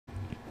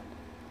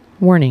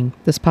Warning,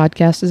 this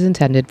podcast is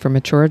intended for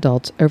mature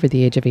adults over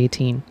the age of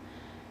 18.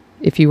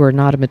 If you are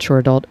not a mature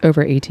adult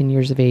over 18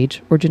 years of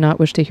age or do not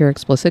wish to hear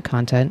explicit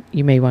content,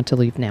 you may want to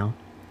leave now.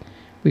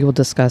 We will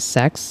discuss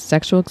sex,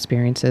 sexual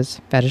experiences,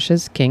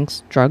 fetishes,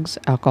 kinks, drugs,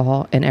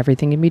 alcohol, and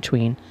everything in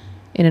between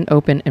in an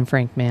open and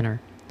frank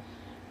manner.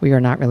 We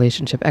are not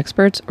relationship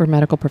experts or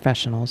medical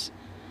professionals.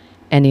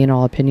 Any and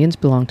all opinions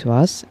belong to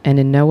us and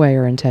in no way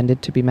are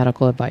intended to be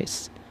medical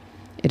advice.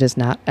 It is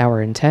not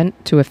our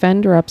intent to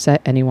offend or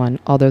upset anyone,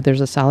 although there's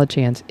a solid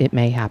chance it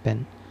may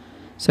happen.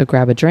 So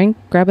grab a drink,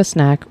 grab a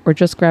snack, or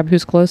just grab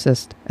who's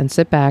closest and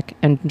sit back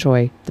and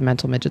enjoy the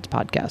Mental Midgets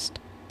podcast.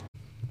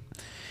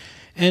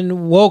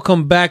 And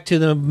welcome back to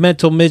the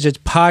Mental Midgets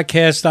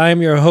podcast. I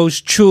am your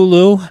host,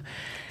 Chulu.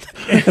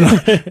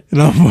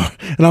 and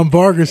I'm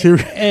Vargas here.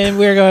 And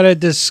we're going to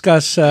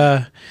discuss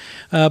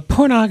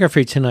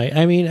pornography tonight.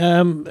 I mean,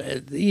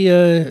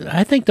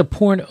 I think the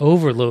porn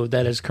overload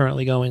that is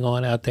currently going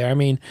on out there, I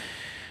mean,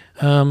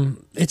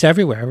 it's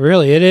everywhere.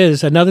 Really, it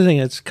is. Another thing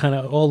that's kind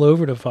of all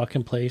over the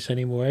fucking place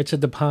anymore. It's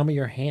at the palm of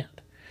your hand.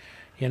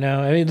 You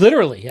know, I mean,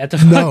 literally at the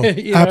No,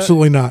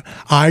 absolutely not.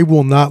 I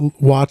will not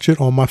watch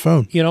it on my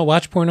phone. You don't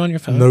watch porn on your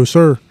phone? No,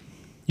 sir.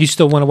 You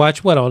still want to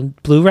watch what, on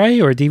Blu-ray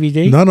or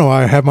DVD? No.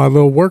 I have my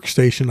little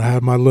workstation.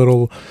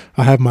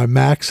 I have my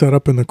Mac set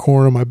up in the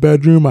corner of my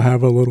bedroom. I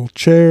have a little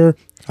chair.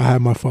 I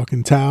have my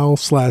fucking towel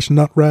 /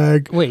 nut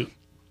rag. Wait,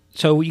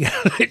 so you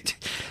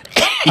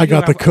I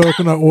got the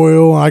coconut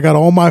oil. I got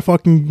all my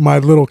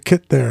little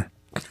kit there.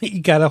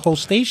 You got a whole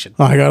station.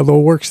 I got a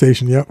little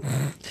workstation. Yep.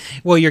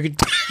 Well, you're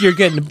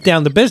getting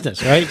down to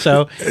business, right?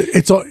 So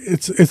it's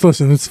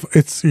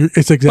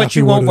exactly. But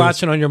you won't what it watch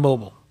is. it on your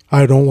mobile.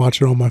 I don't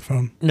watch it on my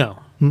phone. No,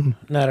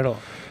 not at all.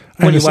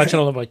 When you watch it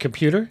on my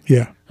computer.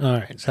 Yeah. All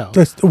right. So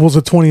it was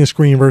a 20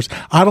 screen version.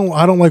 I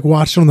don't like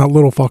watching on that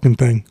little fucking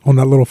thing on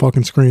that little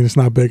fucking screen. It's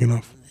not big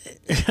enough.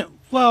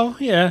 Well,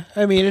 yeah.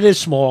 I mean, it is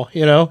small,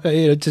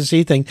 to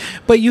see things.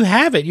 But you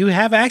have it. You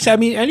have access. I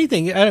mean,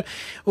 anything.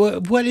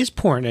 What is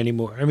porn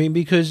anymore? I mean,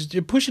 because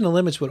they're pushing the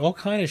limits with all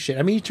kind of shit.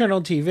 I mean, you turn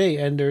on TV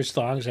and there's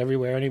thongs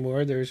everywhere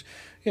anymore. There's,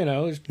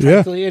 it's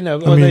practically,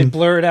 they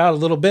blur it out a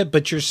little bit,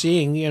 but you're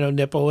seeing,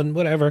 nipple and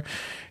whatever.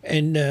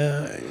 And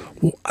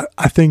well,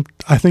 I think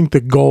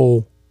the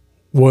goal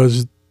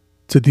was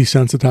to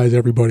desensitize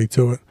everybody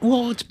to it.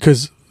 Well, it's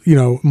because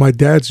my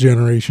dad's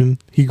generation,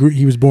 he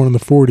was born in the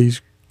 40s.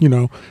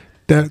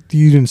 That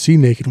you didn't see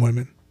naked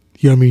women.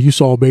 You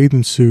saw a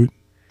bathing suit.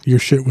 Your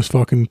shit was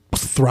fucking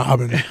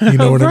throbbing. You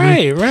know what I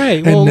mean? Right.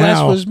 And well,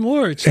 now, less was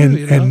more.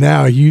 Too, and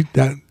now he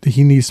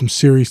needs some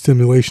serious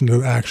stimulation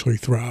to actually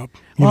throb.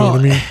 You know what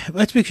I mean?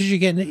 That's because you're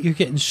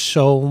getting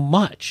so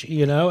much.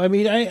 I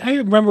mean, I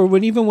remember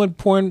when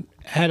porn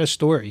had a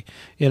story,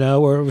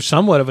 or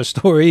somewhat of a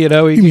story. You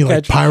mean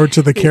like Pirates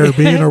of the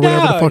Caribbean or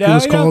whatever the fuck it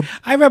was called?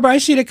 I remember I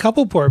seen a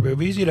couple porn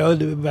movies,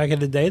 back in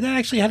the day that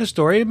actually had a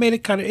story. It made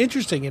it kind of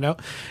interesting.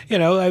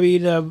 I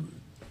mean.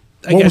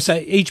 I guess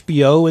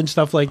HBO and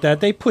stuff like that,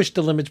 they push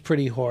the limits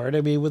pretty hard.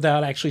 I mean,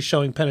 without actually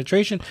showing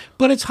penetration,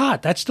 but it's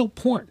hot. That's still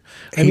porn.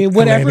 I mean,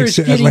 whatever is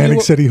getting Atlantic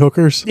City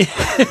hookers.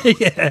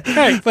 Yeah,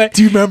 right. But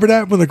do you remember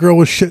that when the girl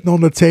was shitting on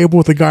the table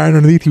with the guy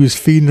underneath? He was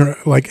feeding her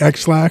like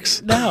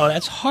X-Lax. No,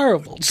 that's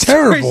horrible. It's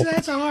terrible.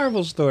 That's a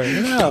horrible story.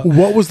 No.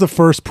 What was the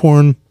first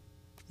porn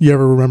you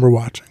ever remember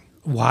watching?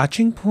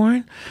 Watching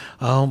porn?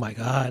 Oh my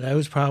God, I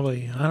was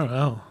probably, I don't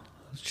know.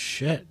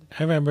 Shit.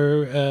 I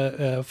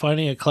remember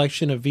finding a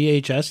collection of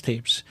VHS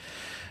tapes,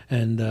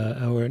 and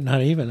or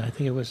not even. I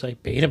think it was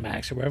like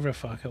Betamax or whatever the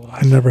fuck it was.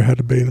 I never had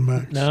a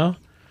Betamax. No.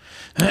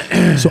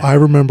 So I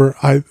remember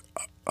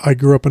I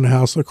grew up in a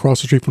house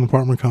across the street from an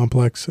apartment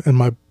complex,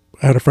 and I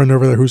had a friend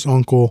over there whose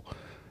uncle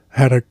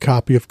had a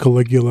copy of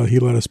Caligula he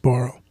let us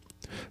borrow.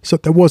 So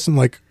that wasn't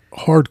like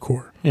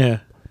hardcore. Yeah.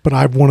 But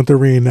I've wanted to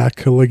reenact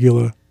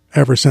Caligula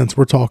ever since.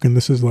 We're talking.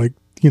 This is like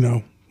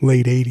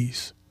late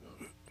 80s.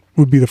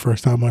 Would be the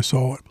first time I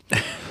saw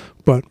it.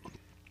 But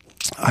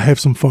I have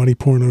some funny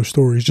porno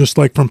stories, just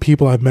like from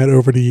people I've met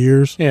over the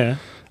years. Yeah.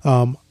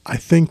 I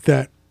think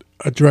that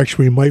a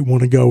direction we might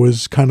want to go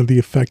is kind of the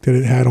effect that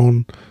it had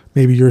on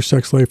maybe your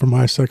sex life or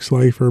my sex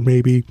life, or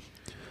maybe...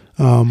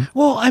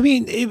 well, I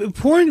mean,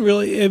 porn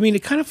really, I mean,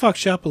 it kind of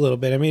fucks you up a little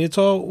bit. I mean, it's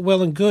all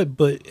well and good,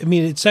 but I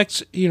mean, it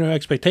sets,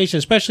 expectations,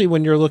 especially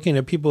when you're looking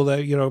at people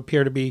that,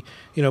 appear to be,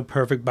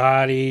 perfect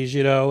bodies,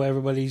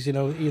 everybody's,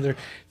 either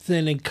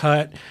thin and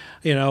cut,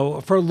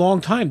 for a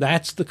long time.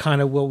 That's the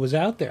kind of what was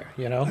out there,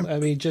 I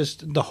mean,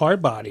 just the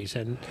hard bodies.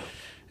 And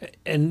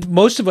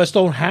most of us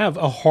don't have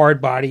a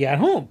hard body at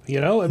home,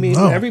 I mean,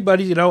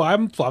 everybody,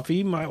 I'm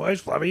fluffy, my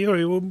wife's fluffy,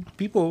 or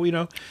people,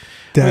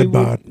 Dad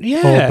bod.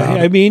 Yeah.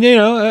 I mean,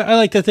 I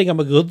like to think I'm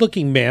a good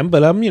looking man,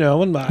 but I'm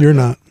not. You're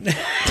not.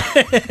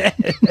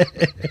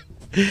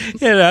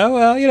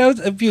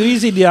 It's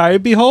beauty's in the eye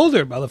of the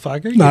beholder,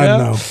 motherfucker. I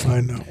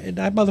know. And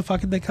I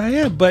motherfucking think I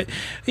am, but,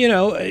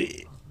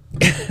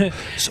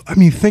 So, I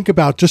mean, think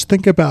about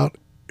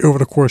over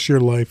the course of your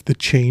life, the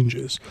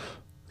changes.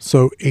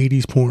 So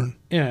 80s porn.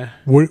 Yeah.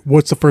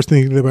 What's the first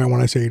thing you think about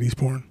when I say 80s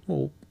porn?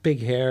 Well,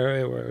 big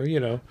hair,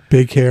 or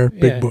Big hair,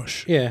 big yeah,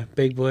 bush. Yeah,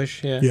 big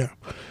bush. Yeah. Yeah.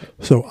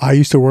 So I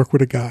used to work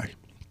with a guy.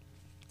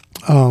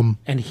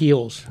 And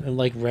heels and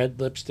like red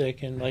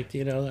lipstick and like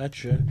that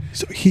shit.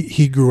 So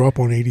he grew up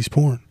on 80s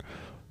porn.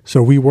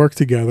 So we worked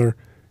together.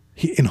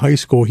 In high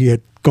school, he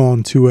had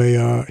gone to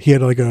he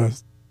had like a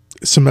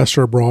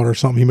semester abroad or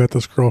something. He met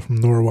this girl from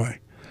Norway.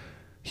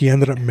 He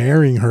ended up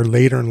marrying her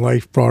later in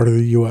life, brought her to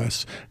the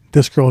U.S.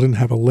 This girl didn't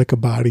have a lick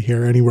of body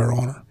hair anywhere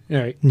on her. All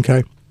right.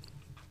 Okay.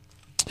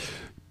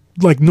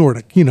 Like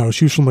Nordic,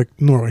 she was from like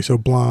Norway, so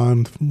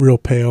blonde, real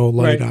pale,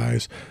 light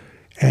eyes.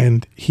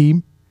 And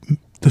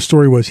the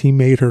story was he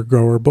made her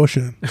grow her bush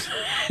in.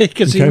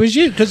 Because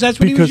that's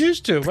what he was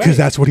used to, right? Because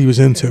that's what he was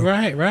into.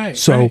 Right.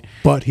 So,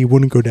 but he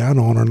wouldn't go down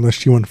on her unless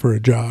she went for a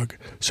jog.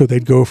 So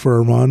they'd go for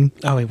a run.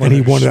 Oh, and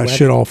he wanted that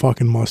shit all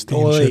fucking musty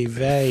and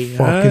shit.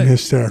 Fucking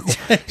hysterical.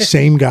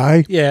 Same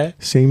guy. Yeah.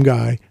 Same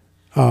guy.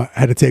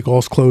 Had to take all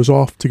his clothes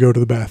off to go to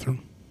the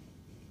bathroom.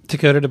 To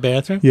go to the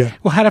bathroom? Yeah.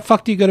 Well, how the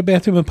fuck do you go to the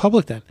bathroom in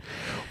public then?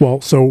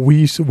 Well, so we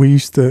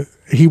used to.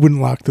 He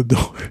wouldn't lock the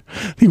door.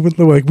 He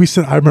wouldn't like we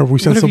sent. I remember we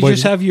sent what if somebody. You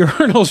just have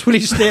urinals when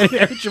he's standing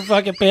there with your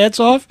fucking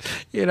pants off?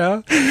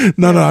 No.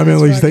 I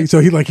mean, so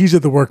he's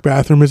at the work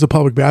bathroom. It's a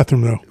public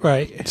bathroom though.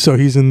 Right. So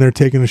he's in there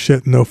taking a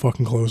shit, no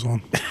fucking clothes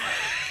on.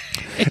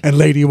 And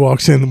lady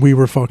walks in. We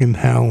were fucking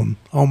howling.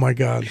 Oh my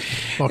god,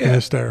 fucking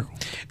hysterical.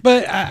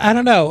 But I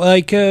don't know.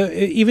 Like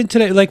even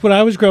today, like when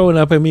I was growing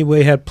up, I mean,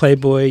 we had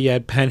Playboy, you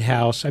had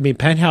Penthouse. I mean,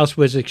 Penthouse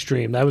was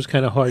extreme. That was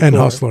kind of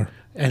hardcore.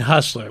 And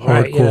Hustler,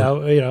 right?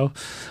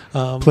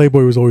 Hardcore.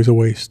 Playboy was always a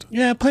waste.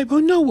 Yeah, Playboy.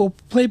 No, well,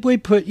 Playboy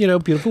put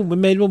beautiful,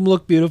 made them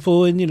look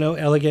beautiful and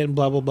elegant and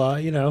blah blah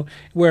blah.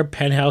 Where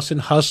Penthouse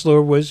and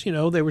Hustler was,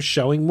 they were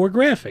showing more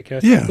graphic.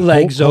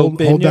 Legs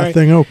open, hold that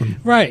thing open.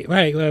 Right.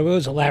 It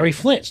was Larry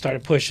Flint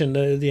started pushing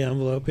the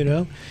envelope,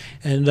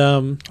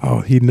 and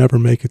he'd never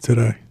make it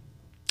today.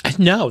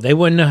 No, they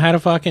wouldn't know how to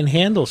fucking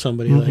handle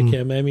somebody like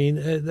him. I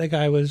mean, that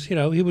guy was,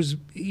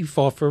 he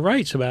fought for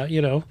rights about,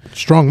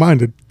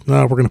 strong-minded.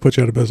 No, we're going to put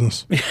you out of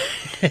business.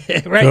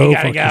 Right, you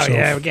got to go.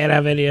 Yeah, we can't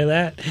have any of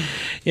that.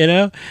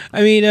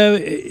 I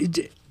mean,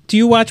 do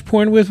you watch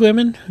porn with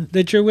women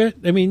that you're with?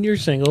 I mean, you're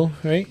single,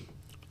 right?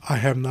 I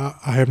have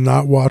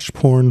not watched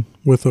porn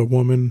with a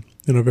woman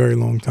in a very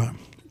long time.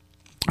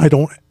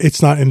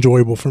 It's not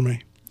enjoyable for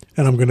me,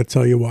 and I'm going to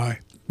tell you why.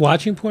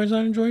 Watching porn is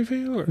not enjoyable for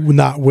you? Or?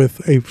 Not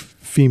with a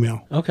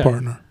female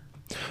partner.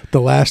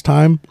 The last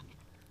time,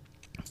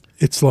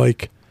 it's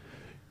like,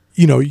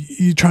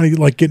 you're trying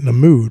to like get in a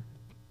mood,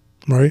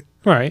 right?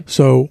 Right.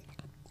 So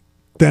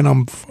then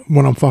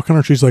when I'm fucking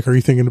her, she's like, "Are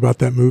you thinking about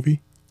that movie?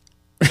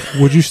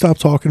 Would you stop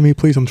talking to me,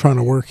 please? I'm trying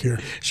to work here."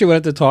 She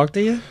wanted to talk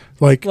to you?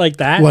 Like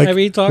that? I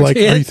mean, talk to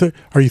you?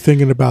 Are you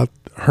thinking about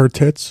her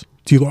tits?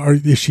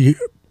 Is she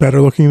better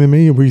looking than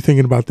me? Were you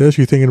thinking about this?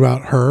 Are you thinking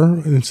about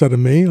her instead of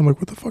me? I'm like,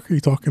 what the fuck are you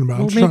talking about?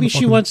 Well, maybe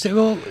she wants to.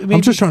 Well,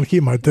 I'm just trying to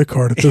keep my dick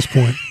hard at this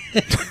point.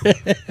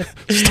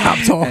 Stop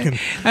talking.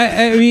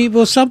 I mean,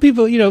 well, some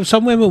people,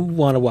 some women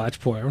want to watch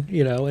porn,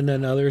 and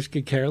then others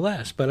could care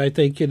less. But I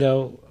think,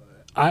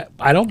 I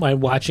don't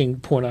mind watching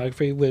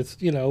pornography with,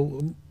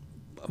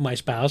 my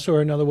spouse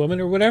or another woman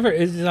or whatever.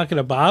 It's not going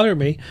to bother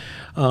me.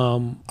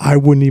 I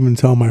wouldn't even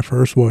tell my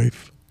first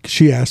wife.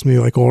 She asked me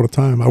like all the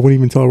time. I wouldn't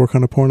even tell her what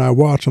kind of porn I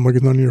watch. I'm like,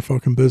 it's none of your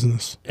fucking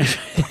business.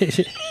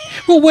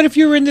 Well, what if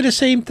you're into the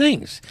same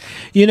things?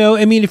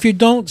 I mean, if you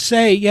don't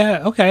say,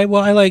 yeah, okay,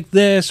 well, I like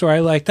this or I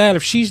like that.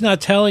 If she's not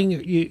telling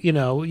you,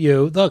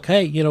 look,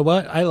 hey, you know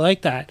what? I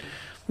like that.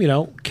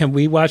 Can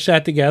we watch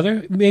that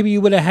together? Maybe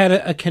you would have had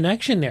a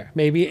connection there.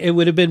 Maybe it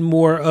would have been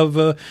more of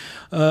a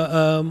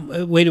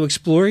way to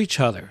explore each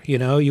other. You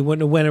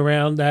wouldn't have went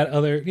around that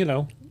other,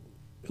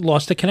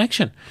 lost a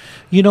connection.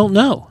 You don't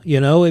know,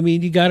 I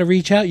mean, you got to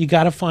reach out. You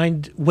got to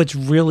find what's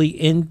really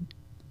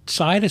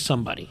inside of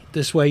somebody.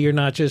 This way you're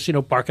not just,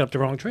 barking up the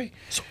wrong tree.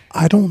 So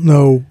I don't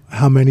know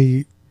how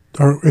many,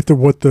 or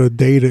what the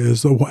data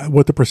is,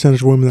 what the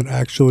percentage of women that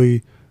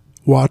actually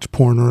watch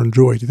porn or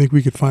enjoy. Do you think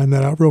we could find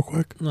that out real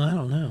quick? No, I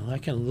don't know. I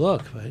can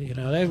look, but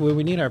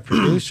we need our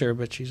producer,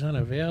 but she's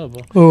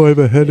unavailable. Oh, I have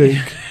a headache.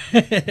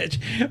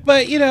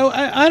 But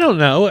I don't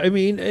know. I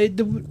mean,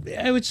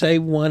 I would say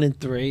 1 in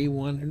 3,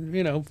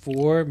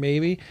 4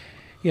 maybe.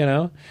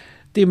 The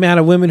amount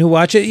of women who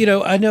watch it.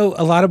 I know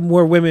a lot of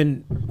more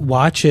women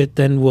watch it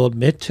than will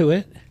admit to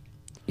it.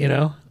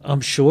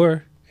 I'm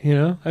sure.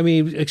 I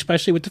mean,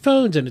 especially with the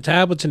phones and the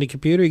tablets and the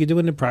computer, you can do it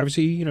in the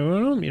privacy,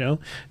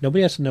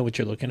 nobody has to know what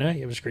you're looking at.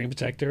 You have a screen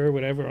protector or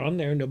whatever on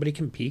there. Nobody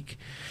can peek,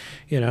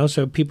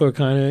 so people are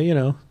kind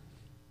of,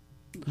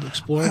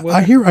 exploring.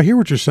 I hear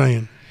what you're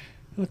saying.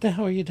 What the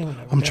hell are you doing?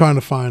 I'm trying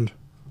to find.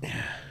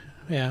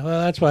 Yeah. Well,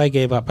 that's why I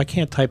gave up. I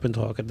can't type and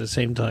talk at the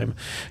same time.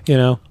 I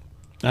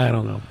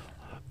don't know.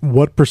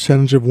 What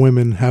percentage of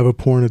women have a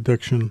porn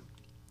addiction?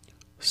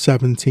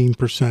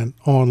 17%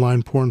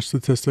 online porn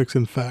statistics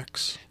and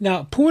facts.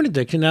 Now, porn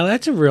addiction,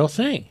 that's a real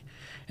thing.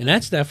 And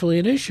that's definitely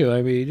an issue.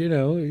 I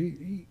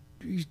mean,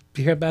 you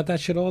hear about that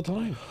shit all the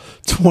time.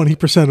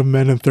 20% of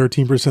men and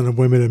 13% of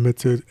women admit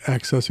to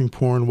accessing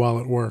porn while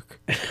at work.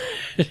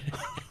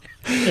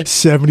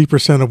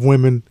 70% of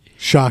women,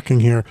 shocking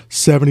here,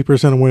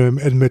 70% of women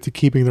admit to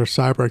keeping their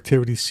cyber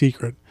activities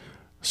secret.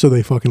 So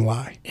they fucking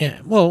lie. Yeah,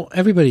 well,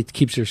 everybody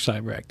keeps their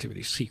cyber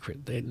activities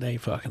secret. They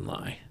fucking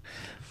lie.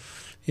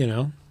 You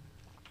know?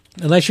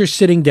 Unless you're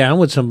sitting down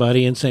with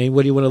somebody and saying,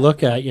 what do you want to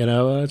look at? You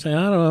know, say,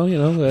 I don't know, you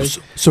know.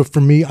 So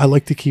for me, I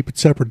like to keep it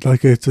separate.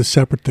 Like it's a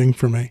separate thing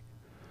for me.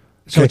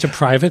 So it's a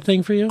private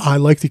thing for you? I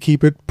like to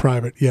keep it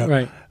private, yeah.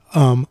 Right.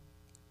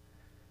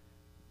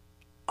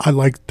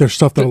 There's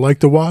stuff that I like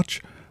to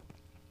watch,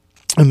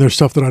 and there's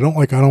stuff that I don't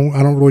like. I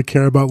don't really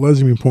care about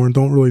lesbian porn.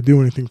 Don't really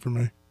do anything for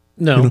me.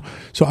 No. You know?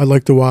 So I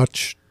like to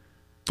watch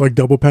like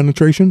double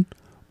penetration,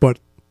 but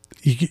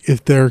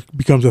if there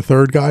becomes a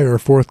third guy or a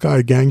fourth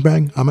guy,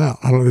 gangbang, I'm out.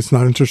 It's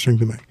not interesting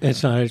to me.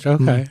 It's not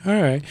okay.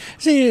 All right.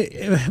 See,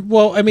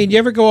 well, I mean, you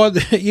ever go on?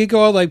 You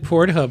go on like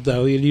Pornhub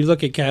though, and you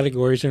look at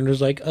categories, and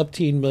there's like up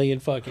to 1 million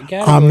fucking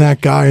categories. I'm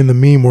that guy in the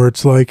meme where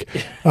it's like,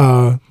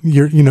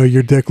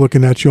 your dick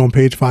looking at you on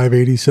page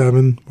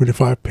 587, with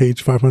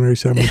page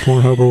 587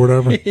 Pornhub or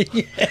whatever.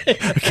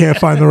 I can't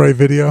find the right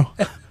video.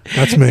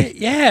 That's me.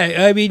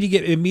 Yeah, I mean, you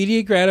get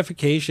immediate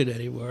gratification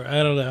anymore.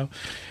 I don't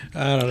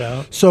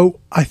know. So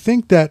I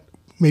think that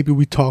maybe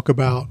we talk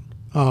about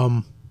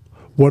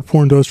what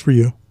porn does for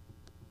you.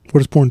 What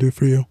does porn do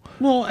for you?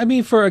 Well, I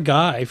mean, for a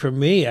guy, for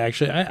me,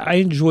 actually, I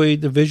enjoy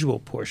the visual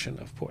portion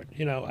of porn.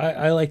 You know,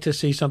 I like to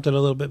see something a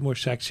little bit more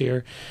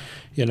sexier.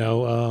 You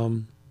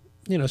know,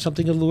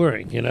 something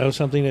alluring. You know,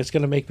 something that's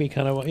going to make me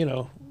kind of,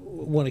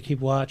 want to keep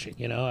watching.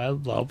 You know, I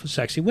love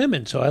sexy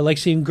women, so I like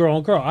seeing girl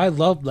on girl. I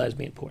love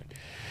lesbian porn.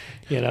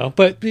 You know,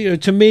 but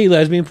to me,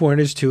 lesbian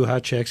porn is two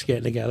hot chicks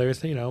getting together.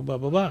 Blah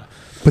blah blah.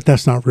 But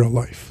that's not real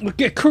life.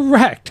 Okay,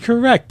 correct.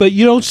 But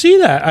you don't see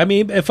that. I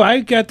mean, if I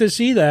got to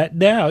see that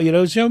now,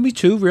 show me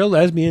two real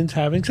lesbians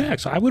having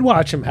sex, I would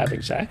watch them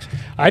having sex.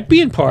 I'd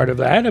be in part of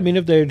that. I mean,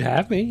 if they'd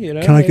have me,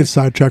 Can I get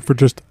sidetracked for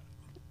just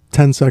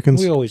 10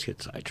 seconds? We always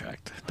get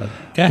sidetracked. Go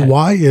ahead.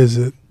 Why is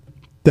it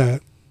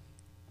that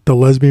the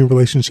lesbian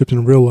relationships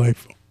in real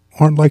life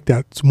aren't like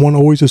that? One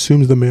always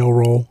assumes the male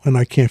role, and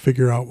I can't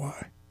figure out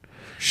why.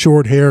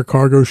 Short hair,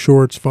 cargo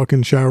shorts,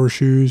 fucking shower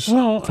shoes.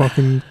 Well,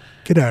 fucking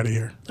get out of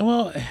here.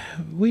 Well,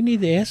 we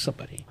need to ask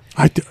somebody.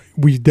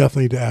 We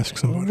definitely need to ask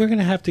somebody. We're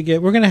gonna have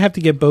to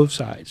get both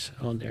sides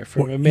on there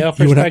from a male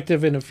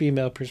perspective and a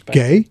female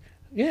perspective. Gay?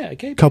 Yeah,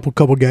 gay.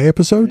 Couple gay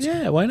episodes?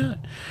 Yeah, why not?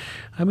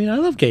 I mean, I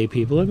love gay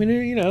people. I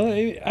mean,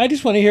 I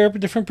just want to hear a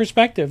different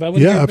perspective. I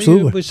want to hear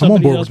absolutely. With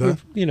somebody I'm on board else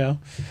with that.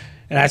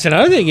 And that's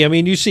another thing. I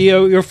mean, you see,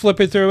 you're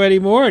flipping through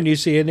anymore, and you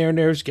see in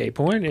there's gay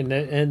porn, and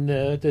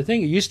the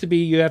thing, it used to be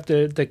you have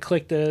to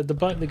click the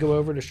button to go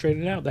over to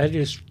straighten it out. They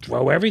just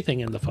throw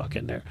everything in the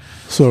fucking there.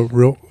 So,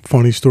 real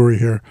funny story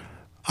here.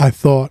 I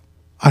thought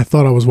I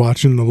was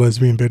watching the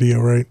lesbian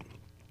video, right?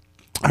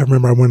 I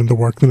remember I went into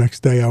work the next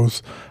day. I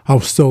was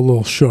still a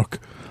little shook,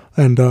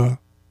 and I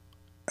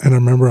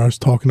remember I was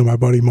talking to my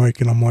buddy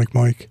Mike, and I'm like,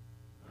 Mike,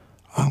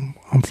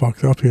 I'm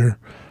fucked up here.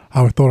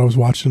 I thought I was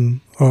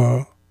watching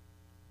a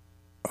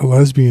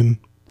lesbian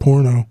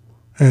porno,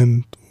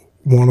 and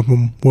one of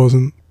them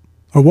wasn't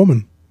a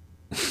woman.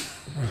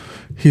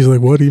 He's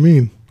like, what do you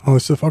mean? Oh,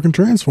 it's a fucking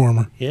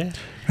transformer. Yeah.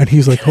 And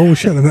he's like, holy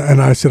shit.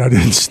 And I said, I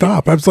didn't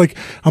stop.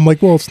 I'm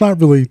like, well, it's not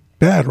really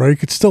bad, right?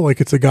 It's still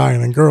like it's a guy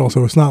and a girl,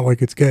 so it's not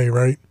like it's gay,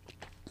 right?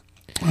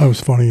 I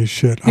was funny as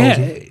shit. Yeah.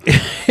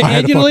 I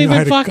had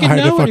to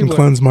fucking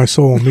cleanse my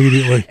soul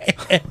immediately.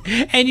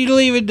 And you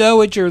don't even know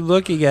what you're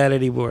looking at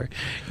anymore.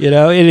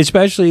 And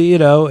especially,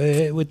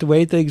 with the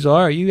way things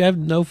are, you have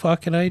no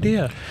fucking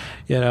idea,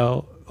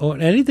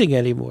 on anything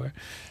anymore.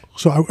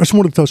 So I just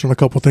wanted to touch on a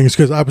couple of things,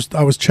 because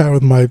I was chatting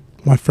with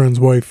my friend's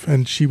wife,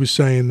 and she was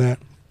saying that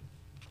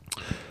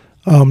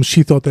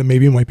she thought that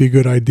maybe it might be a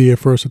good idea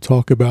for us to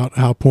talk about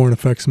how porn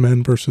affects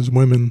men versus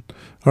women,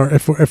 or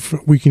if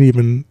we can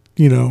even,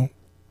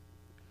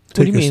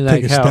 take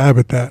a stab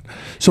at that.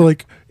 So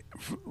like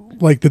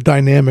the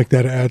dynamic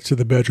that it adds to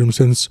the bedroom,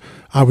 since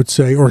I would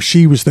say, or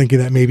she was thinking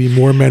that maybe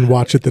more men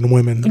watch it than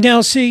women.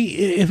 Now, see,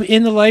 if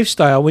in the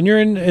lifestyle, when you're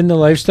in the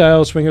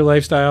lifestyle, swinger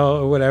lifestyle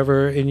or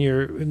whatever,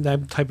 in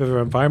that type of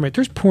environment,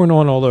 there's porn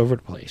on all over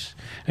the place.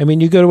 I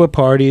mean, you go to a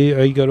party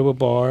or you go to a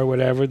bar or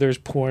whatever, there's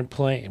porn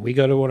playing. We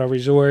go to a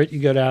resort, you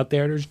go out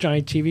there, there's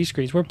giant TV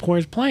screens where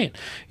porn's playing.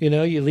 You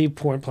leave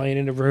porn playing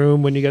in the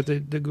room when you got the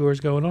gores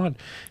going on.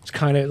 It's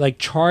kind of like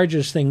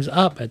charges things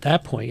up at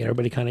that point.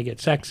 Everybody kind of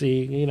gets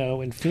sexy,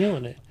 and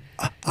feeling it.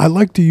 I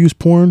like to use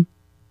porn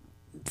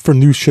for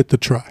new shit to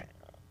try.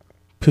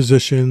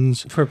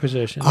 Positions. For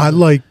positions. I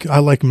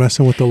like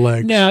messing with the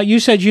legs. Now, you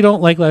said you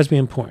don't like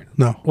lesbian porn.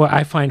 No. Well,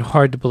 I find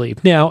hard to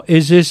believe. Now,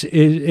 is it a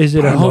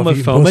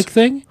homophobic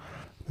thing?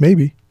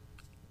 Maybe.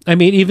 I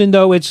mean, even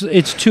though it's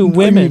two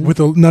women.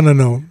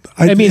 No.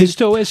 It's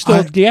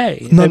still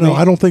gay. No,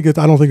 I don't think that's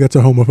a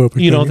homophobic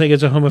thing. You don't think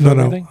it's a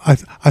homophobic thing?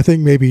 I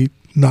think maybe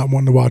not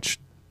wanting to watch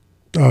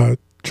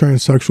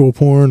transsexual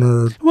porn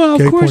or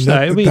gay of course not.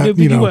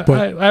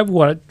 I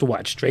want to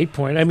watch straight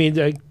porn. I mean,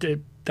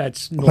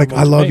 that's normal. Like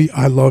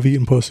I love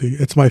eating pussy.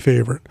 It's my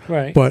favorite.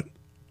 Right. But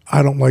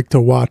I don't like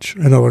to watch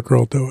another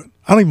girl do it.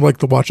 I don't even like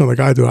to watch another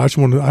guy do it. I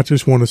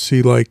just want to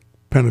see like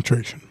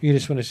penetration. You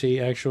just want to see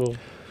actual.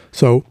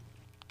 So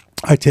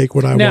I take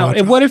what I Now, watch.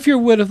 and what if you're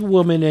with a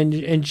woman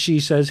and she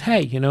says,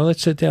 "Hey,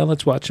 let's sit down,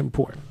 let's watch some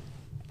porn."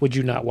 Would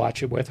you not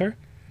watch it with her?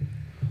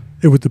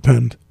 It would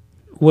depend.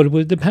 What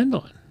would it depend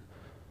on?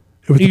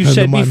 It would You depend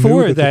said on my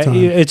before mood at the that time.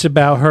 it's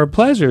about her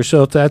pleasure.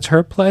 So if that's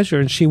her pleasure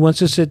and she wants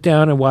to sit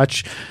down and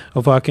watch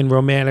a fucking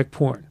romantic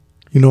porn.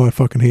 You know I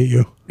fucking hate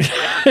you.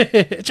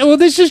 Well,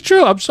 this is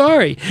true. I'm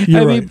sorry.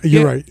 You're right.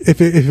 You're right. If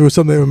it was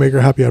something that would make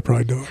her happy, I'd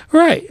probably do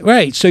it.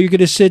 Right. So you're going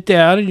to sit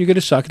down and you're going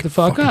to suck it the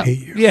fuck Fucking up.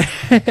 hate you. Yeah.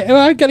 Well,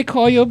 I got to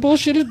call you a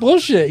bullshit is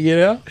bullshit,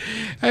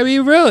 I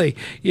mean, really,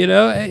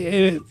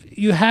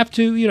 you have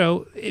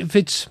to,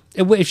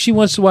 if she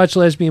wants to watch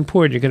lesbian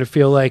porn, you're going to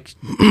feel like,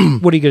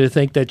 what are you going to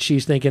think, that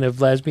she's thinking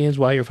of lesbians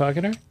while you're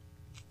fucking her?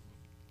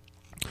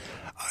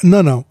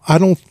 No, I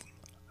don't.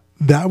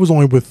 That was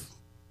only with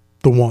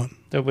the one.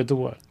 With the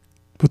what?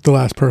 With the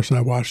last person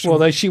I watched. Well,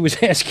 like she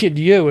was asking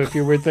you if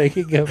you were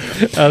thinking of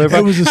other.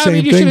 It was the I same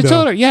mean, you thing, should have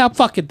told though. her. Yeah, I'm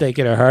fucking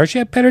thinking of her. She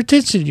had better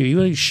tits than you. You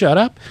want to shut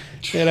up?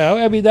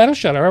 I mean, that'll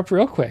shut her up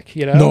real quick.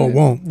 No, it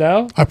won't.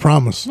 No. I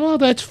promise. Well,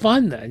 that's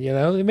fun then.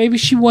 Maybe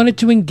she wanted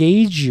to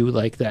engage you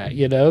like that.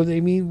 I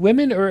mean,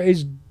 women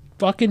is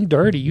fucking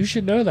dirty. You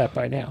should know that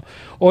by now.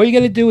 All you got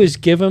to do is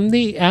give them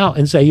the out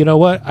and say, you know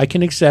what, I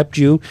can accept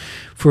you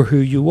for who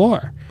you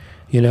are.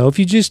 If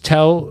you just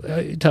tell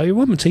your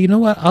woman, say, you know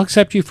what, I'll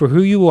accept you for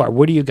who you are.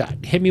 What do you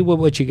got? Hit me with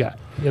what you got,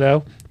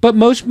 But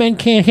most men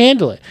can't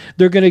handle it.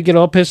 They're going to get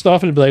all pissed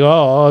off and be like,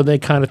 oh, they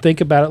kind of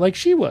think about it like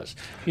she was,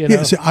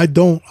 Yeah, see, I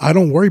don't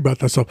worry about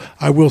that stuff.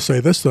 I will say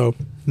this, though.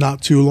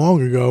 Not too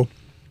long ago,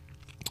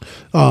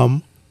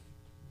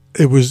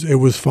 it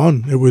was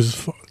fun. It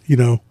was,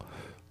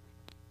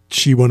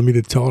 she wanted me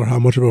to tell her how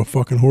much of a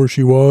fucking whore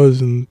she was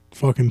and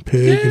fucking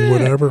pig and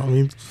whatever. I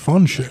mean,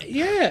 fun shit.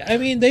 Yeah, I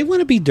mean, they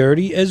want to be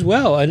dirty as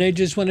well, and they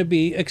just want to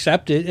be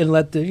accepted and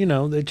let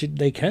that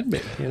they can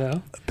be.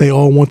 They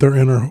all want their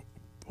inner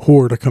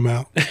whore to come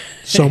out.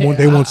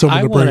 They want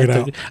someone to bring it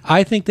out.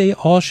 I think they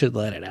all should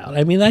let it out.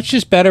 I mean, that's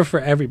just better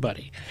for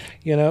everybody.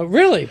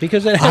 Really,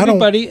 because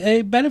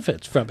everybody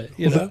benefits from it.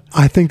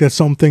 I think that's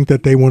something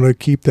that they want to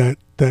keep that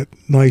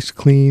nice,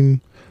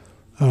 clean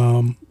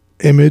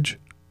image.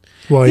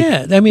 Like,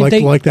 yeah, I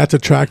mean, like that's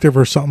attractive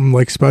or something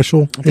like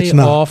special. It's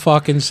not. They all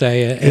fucking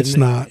say it. It's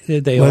not.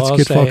 Let's all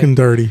get say fucking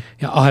dirty.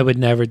 Yeah, I would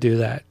never do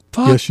that.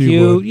 Fuck Yes,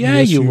 you would. Yeah,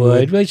 Yes, you you would.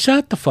 would. But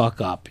shut the fuck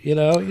up.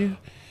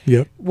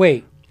 Yep.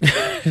 Wait.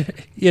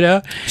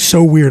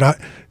 So weird.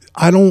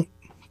 I don't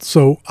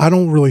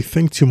really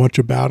think too much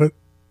about it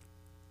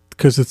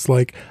because it's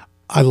like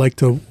I like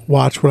to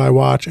watch what I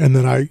watch, and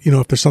then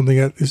if there's something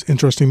that is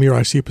interesting to me, or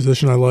I see a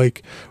position I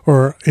like,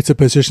 or it's a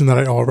position that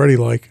I already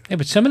like. Yeah,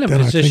 but some of them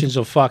positions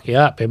will fuck you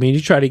up. I mean,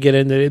 you try to get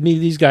into. I mean,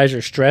 these guys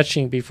are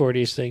stretching before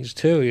these things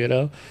too.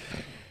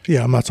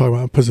 Yeah, I'm not talking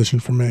about a position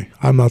for me.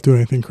 I'm not doing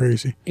anything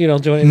crazy. You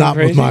don't do anything not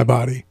crazy? with my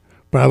body,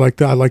 but I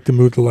like to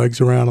move the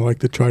legs around. I like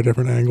to try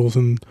different angles,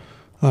 and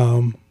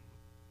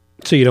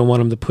so you don't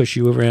want them to push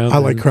you around. I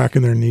like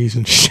cracking their knees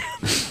and shit.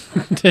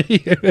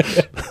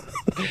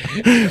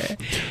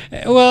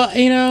 Well,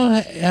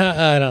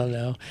 I don't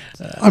know.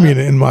 I mean,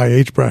 in my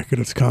age bracket,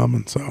 it's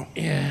common. So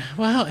yeah.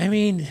 Well, I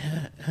mean,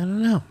 I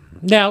don't know.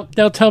 Now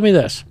tell me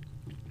this: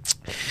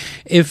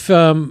 if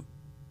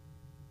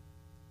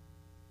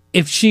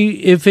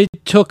it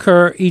took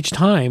her each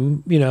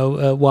time,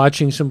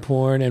 watching some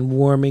porn and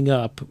warming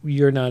up,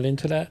 you're not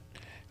into that?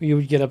 You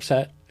would get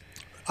upset?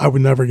 I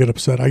would never get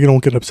upset. I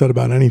don't get upset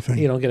about anything.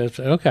 You don't get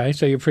upset. Okay,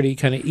 so you're pretty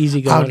kind of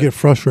easygoing. I'll get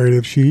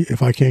frustrated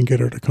if I can't get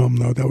her to come,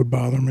 though. That would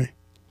bother me.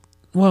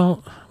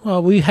 Well,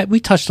 we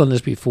touched on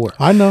this before.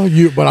 I know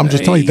you, but I'm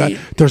just telling you that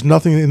there's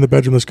nothing in the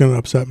bedroom that's going to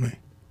upset me.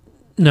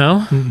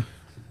 No?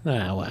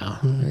 Ah, well,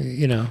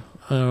 I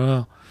don't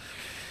know.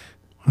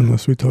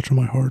 Unless we touch on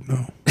my heart,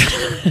 no.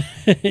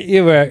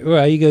 You're right.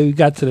 Well, you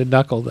got to the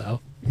knuckle,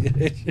 though.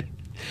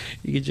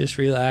 You could just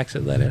relax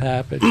and let it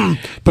happen.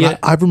 But yeah.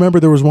 I remember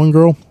there was one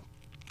girl.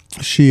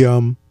 She,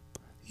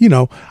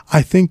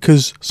 I think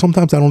because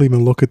sometimes I don't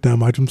even look at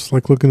them. I just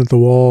like looking at the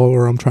wall,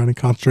 or I'm trying to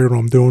concentrate on what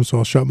I'm doing, so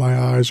I'll shut my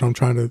eyes, or I'm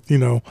trying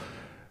to,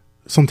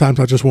 sometimes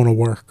I just want to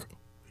work.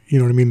 You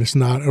know what I mean? It's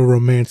not a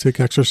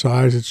romantic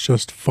exercise. It's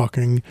just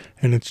fucking,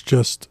 and it's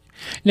just...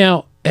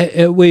 Now,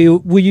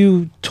 will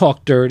you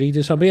talk dirty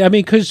to somebody? I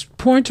mean, because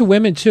porn to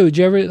women, too.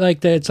 Do you ever like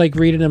that? It's like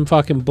reading them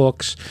fucking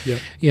books,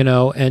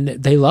 and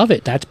they love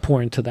it. That's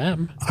porn to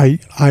them.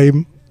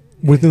 I'm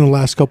within the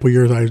last couple of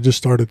years, I just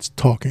started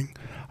talking.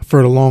 For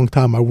a long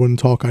time, I wouldn't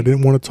talk. I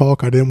didn't want to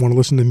talk. I didn't want to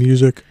listen to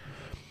music.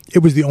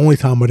 It was the only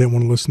time I didn't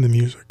want to listen to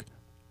music.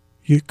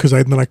 Because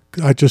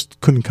I just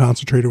couldn't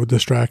concentrate. It would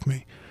distract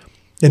me.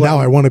 And now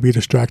I want to be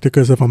distracted,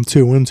 because if I'm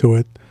too into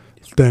it,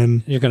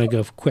 then... You're going to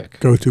go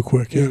quick. Go too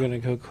quick, yeah. You're going to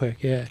go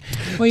quick, yeah.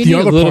 Well, you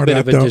need a little bit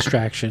of a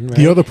distraction, right?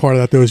 The other part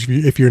of that, though, is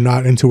if you're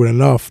not into it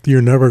enough,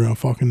 you're never going to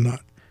fucking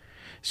nut.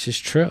 It's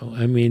just true.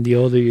 I mean, the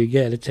older you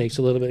get, it takes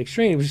a little bit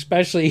extreme,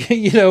 especially,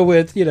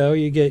 with,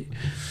 you get,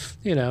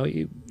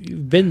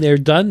 you've been there,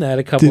 done that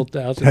a couple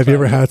thousand times. Have you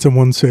ever had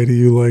someone say to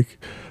you, like,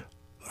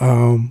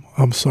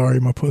 I'm sorry,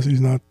 my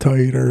pussy's not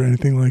tight or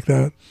anything like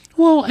that.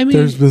 Well, I mean,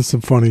 there's been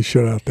some funny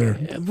shit out there.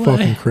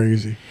 Fucking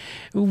crazy.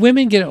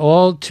 Women get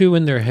all too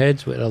in their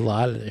heads with a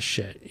lot of this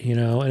shit, you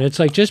know? And it's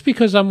like, just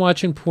because I'm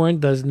watching porn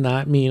does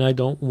not mean I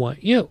don't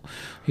want you.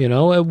 You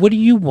know, what do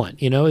you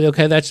want? You know,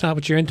 okay, that's not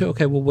what you're into.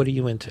 Okay, well, what are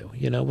you into?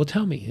 You know, well,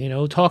 tell me, you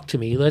know, talk to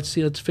me. Let's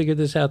figure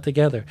this out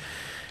together.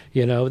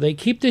 You know, they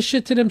keep this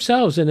shit to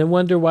themselves and then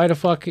wonder why the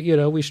fuck, you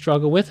know, we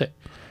struggle with it.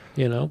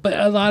 You know, but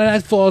a lot of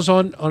that falls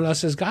on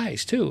us as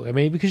guys too. I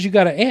mean, because you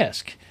got to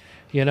ask.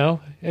 You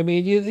know, I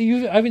mean,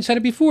 you I've even said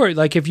it before.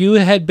 Like, if you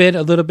had been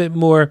a little bit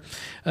more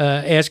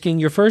asking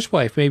your first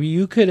wife, maybe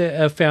you could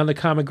have found a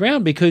common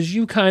ground, because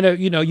you kind of,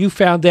 you know, you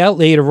found out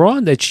later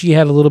on that she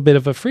had a little bit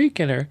of a freak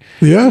in her.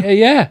 Yeah.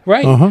 Yeah,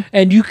 right.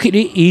 And you could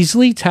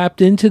easily tapped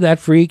into that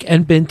freak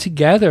and been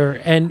together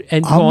and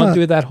gone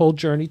through that whole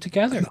journey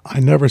together.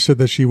 I never said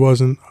that she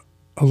wasn't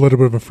a little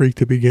bit of a freak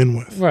to begin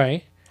with.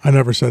 Right. I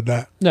never said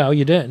that. No,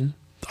 you didn't.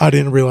 I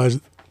didn't realize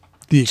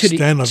the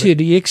extent of it. To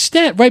the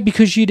extent, right?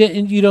 Because you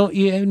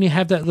only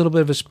have that little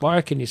bit of a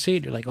spark, and you see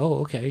it, you're like, oh,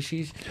 okay,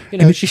 she's, you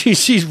know,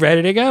 she's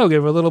ready to go.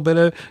 Give her a little bit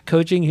of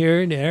coaching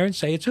here and there, and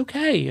say it's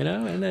okay, you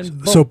know. And then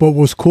boom. So, but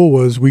what's cool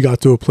was we got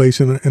to a place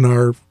in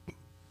our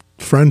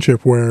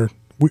friendship where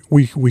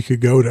we could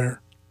go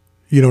there.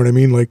 You know what I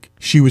mean? Like,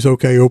 she was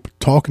okay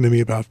talking to me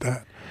about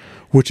that,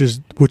 which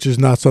is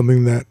not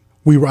something that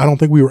I don't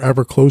think we were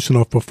ever close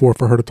enough before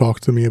for her to talk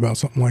to me about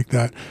something like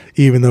that,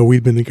 even though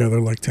we'd been together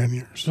like 10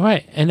 years.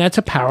 Right. And that's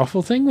a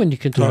powerful thing when you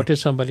can talk to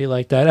somebody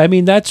like that. I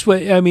mean,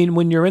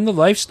 when you're in the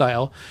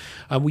lifestyle,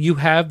 you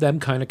have them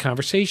kind of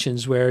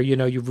conversations where, you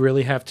know, you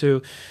really have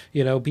to,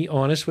 you know, be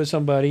honest with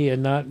somebody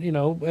and not, you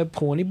know,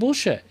 pull any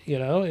bullshit, you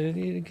know.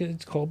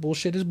 It's called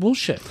bullshit is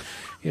bullshit,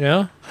 you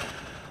know.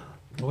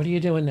 What are you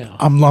doing now?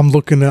 I'm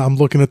looking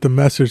at the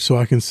message so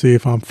I can see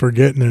if I'm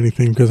forgetting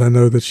anything, because I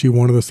know that she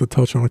wanted us to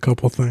touch on a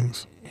couple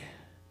things.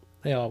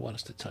 They all want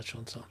us to touch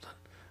on something.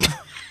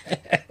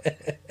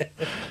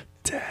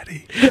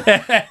 Daddy.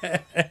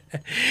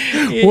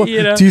 Well,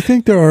 you know? Do you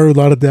think there are a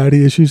lot of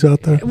daddy issues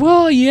out there?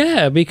 Well,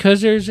 yeah,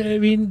 because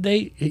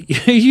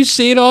you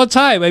see it all the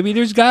time. I mean,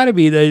 there's got to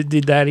be the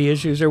daddy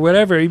issues or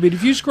whatever. I mean,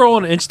 if you scroll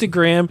on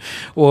Instagram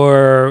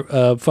or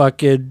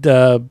fucking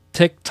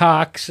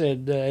TikToks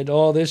and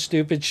all this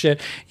stupid shit,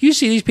 you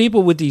see these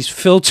people with these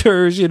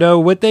filters, you know,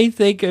 what they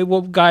think,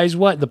 what guys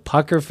want, the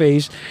pucker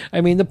face. I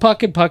mean, the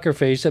pucker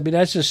face. I mean,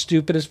 that's the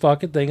stupidest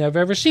fucking thing I've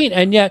ever seen.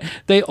 And yet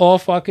they all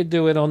fucking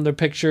do it on their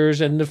pictures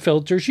and the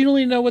filters. You don't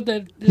even know what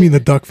that... You mean the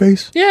duck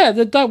face? Yeah,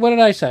 the duck. What did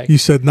I say? You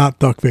said not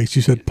duck face.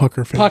 You said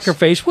pucker face. Pucker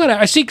face.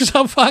 Whatever. I see, because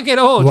I'm fucking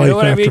old. Life you know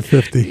what after I mean?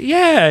 50.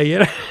 Yeah, you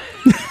know.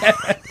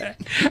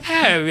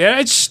 Yeah, man,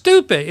 it's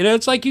stupid. You know,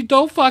 it's like, you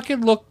don't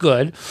fucking look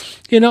good.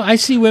 You know, I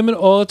see women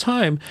all the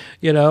time,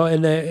 you know,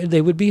 and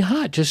they would be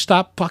hot. Just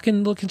stop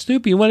fucking looking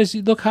stupid. You want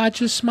to look hot,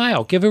 just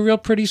smile. Give a real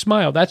pretty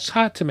smile. That's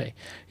hot to me.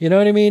 You know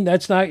what I mean?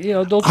 That's not, you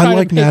know, don't try I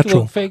like to make natural.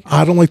 It look fake.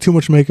 I don't like too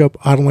much makeup.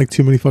 I don't like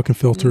too many fucking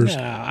filters.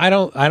 No, I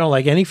don't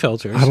like any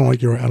filters. I don't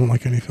like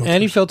any filters.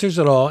 Any filters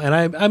at all. And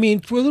I mean,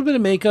 for a little bit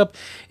of makeup,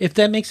 if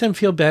that makes them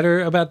feel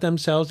better about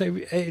themselves,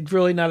 it's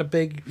really not a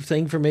big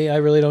thing for me. I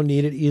really don't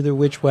need it either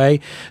which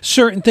way.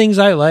 Certain things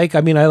I like.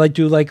 I mean, I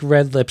do like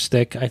red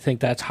lipstick. I think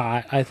that's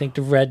hot. I think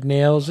the red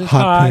nails is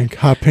hot.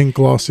 Hot pink,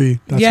 glossy.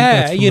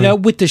 That's you know,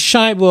 with the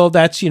shine. Well,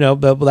 that's, you know,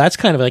 but that's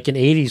kind of like an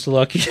 80s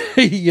look,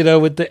 you know,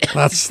 with the...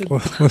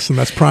 Listen,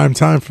 that's prime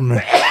time for me.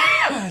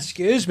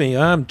 Excuse me.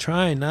 I'm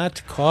trying not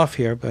to cough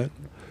here, but...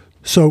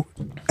 So,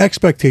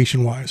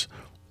 expectation-wise,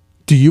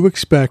 do you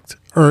expect,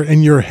 or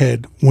in your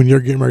head, when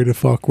you're getting ready to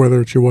fuck,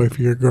 whether it's your wife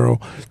or your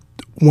girl,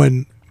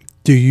 when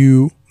do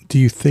you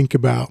think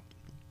about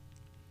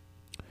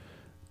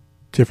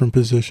different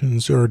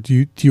positions, or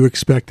do you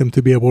expect them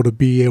to be able to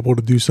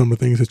do some of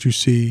the things that you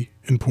see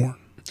in porn?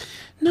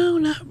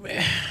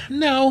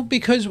 No,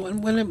 because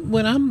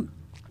when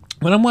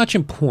I'm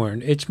watching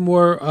porn, it's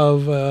more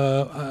of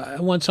I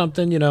want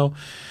something, you know,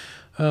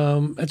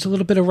 it's a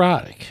little bit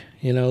erotic,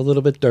 you know, a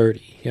little bit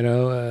dirty, you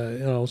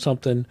know,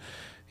 something,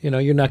 you know,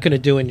 you're not going to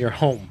do in your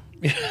home.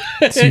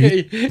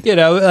 You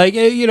know, like,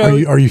 you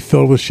know, are you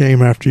filled with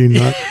shame after you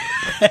nut?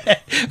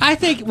 I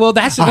think, well,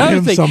 that's another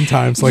thing.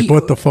 Sometimes, like,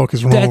 what the fuck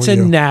is wrong with you? That's a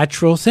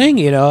natural thing,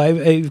 you know.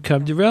 I've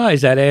come to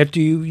realize that after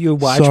you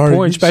watch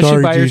porn,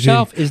 especially by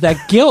yourself, is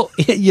that guilt,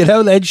 you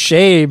know, that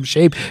shame.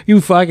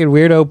 You fucking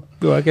weirdo.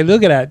 Fucking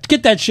look at that.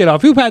 Get that shit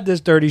off. Who had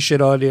this dirty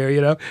shit on here,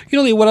 you know? You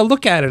don't even want to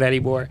look at it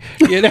anymore.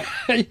 You know,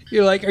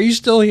 you're like, are you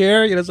still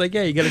here? You know, it's like,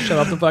 yeah, you got to shut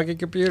off the fucking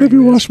computer. Have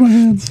you washed my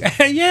hands?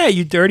 Yeah,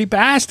 you dirty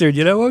bastard.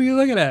 You know, what are you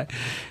looking at?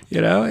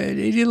 You know, and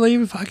you didn't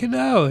even fucking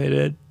know.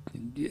 And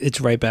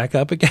it's right back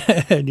up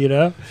again, you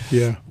know?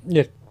 Yeah.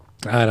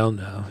 I don't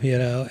know, you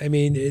know? I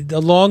mean, the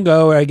long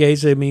go, I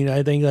guess, I mean,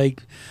 I think,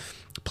 like,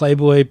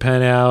 Playboy,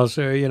 Penthouse,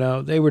 or, you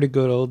know, they were the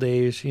good old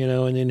days, you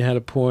know, and then had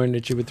a porn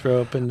that you would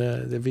throw up in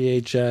the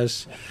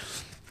VHS,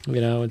 you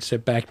know, and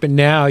sit back. But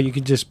now you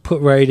can just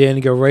put right in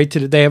and go right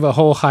to they have a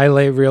whole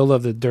highlight reel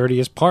of the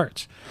dirtiest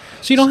parts.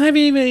 So you don't have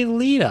even any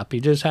lead up.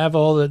 You just have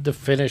all the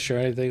finish or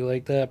anything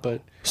like that.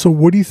 But So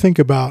what do you think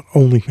about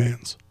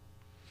OnlyFans?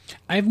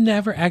 I've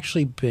never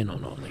actually been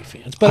on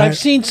OnlyFans, but I've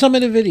seen some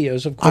of the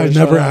videos. Of course,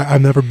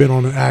 I've never been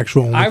on an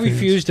actual OnlyFans. I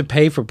refuse to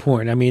pay for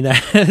porn. I mean,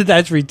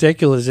 that's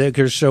ridiculous.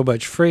 There's so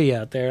much free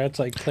out there. That's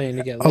like playing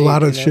to get laid, a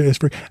lot of shit is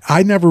free.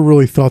 I never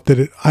really thought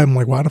that I'm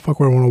like, why the fuck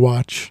would I want to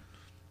watch,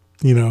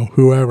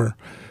 whoever?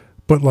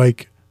 But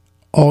like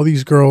all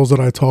these girls that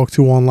I talk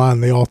to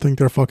online, they all think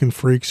they're fucking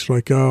freaks.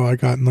 Like, oh, I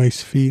got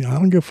nice feet. I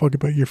don't give a fuck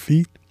about your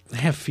feet. They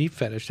have feet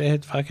fetish. They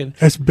had fucking...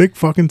 That's big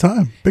fucking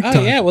time. Big time.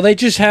 Oh, yeah. Well, they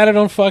just had it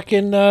on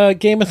fucking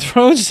Game of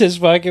Thrones this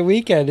fucking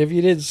weekend, if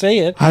you didn't see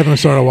it. I haven't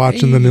started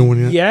watching the new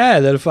one yet. Yeah,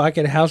 the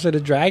fucking House of the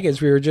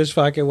Dragons. We were just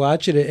fucking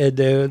watching it,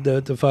 and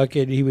the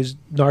fucking... He was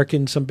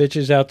narking some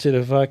bitches out to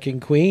the fucking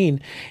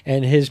queen,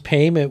 and his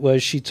payment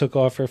was she took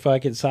off her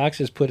fucking socks,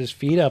 just put his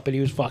feet up, and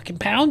he was fucking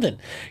pounding,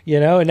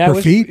 and that her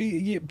was...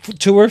 feet?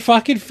 To her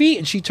fucking feet,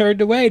 and she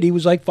turned away, and he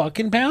was like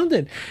fucking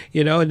pounding,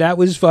 and that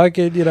was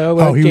fucking, he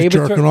was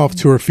jerking off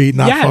to her feet,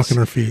 not fucking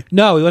her feet.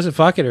 No, he wasn't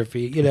fucking her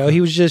feet.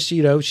 He was just,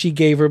 she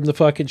gave him the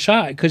fucking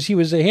shot because he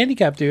was a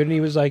handicapped dude, and he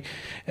was like,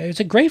 it's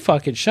a great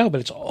fucking show, but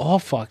it's all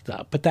fucked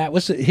up. But that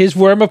was his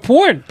worm of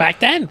porn back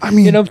then. I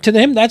mean, to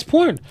them, that's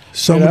porn.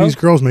 Some of these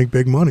girls make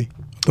big money.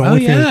 The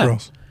OnlyFans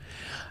girls.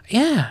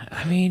 Yeah,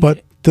 I mean,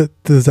 but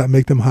does that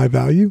make them high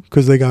value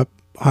because they got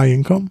high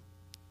income?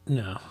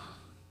 No.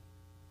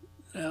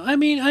 I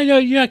mean, I know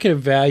you're not going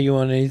to value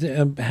on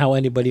anything, how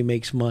anybody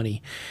makes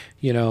money.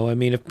 I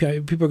mean, if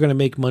people are going to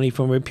make money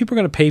from it, people are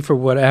going to pay for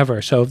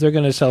whatever. So if they're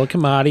going to sell a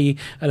commodity,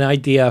 an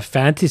idea, a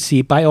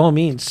fantasy, by all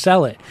means,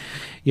 sell it.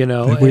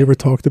 Have we ever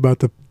talked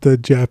about the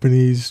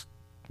Japanese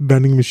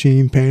vending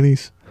machine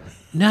panties?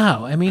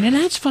 No, I mean, and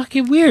that's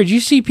fucking weird.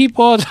 You see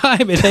people all the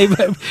time, and they,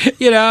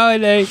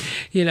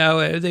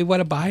 they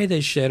want to buy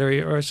this shit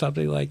or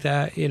something like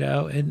that,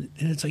 and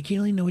it's like you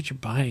don't even know what you're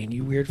buying.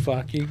 You weird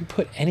fuck. You can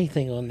put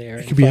anything on there.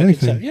 It could be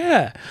anything. Stuff.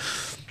 Yeah.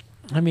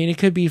 I mean, it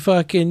could be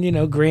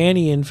fucking,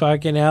 Granny in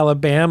fucking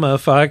Alabama,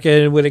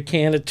 fucking with a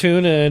can of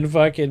tuna and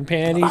fucking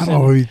panties. I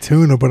don't know if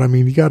tuna, but I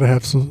mean, you got to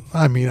have some.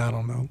 I mean, I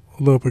don't know,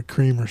 a little bit of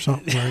cream or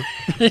something, right?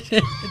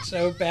 It's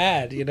so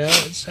bad,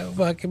 It's so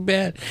fucking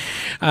bad.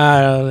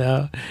 I don't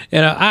know.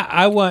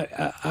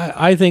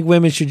 I think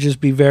women should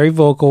just be very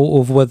vocal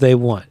of what they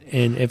want,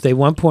 and if they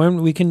want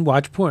porn, we can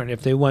watch porn.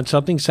 If they want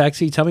something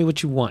sexy, tell me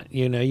what you want.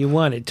 You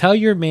want it. Tell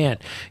your man,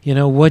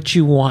 what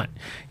you want.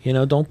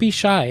 Don't be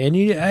shy. And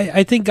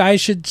I think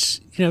guys should,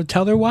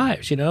 tell their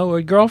wives,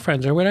 or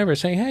girlfriends or whatever,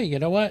 saying, hey, you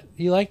know what?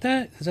 You like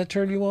that? Does that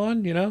turn you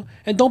on?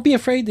 And don't be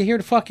afraid to hear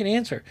the fucking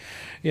answer,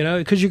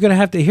 because you're going to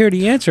have to hear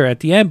the answer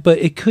at the end, but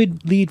it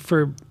could lead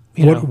for,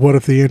 What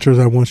if the answer is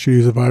I want you to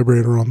use a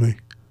vibrator on me?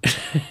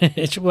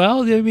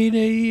 Well, I mean,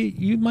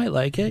 you might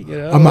like it,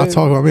 I'm not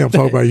talking about me. I'm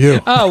talking about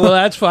you. Oh, well,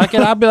 that's fucking.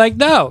 I'll be like,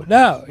 no,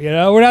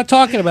 we're not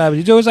talking about it.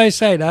 You do as I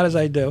say, not as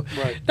I do.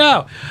 Right.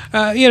 No,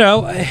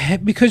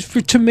 because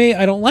to me,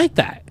 I don't like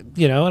that.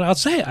 And I'll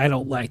say I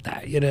don't like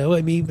that.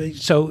 I mean,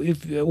 so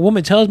if a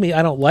woman tells me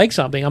I don't like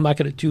something, I'm not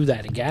going to do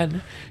that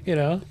again.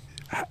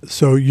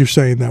 So you're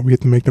saying that we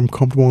have to make them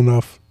comfortable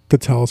enough to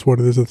tell us what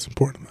it is that's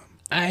important to them.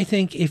 I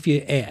think if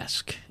you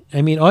ask.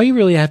 I mean, all you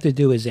really have to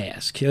do is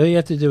ask. All you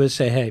have to do is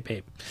say, hey,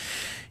 babe,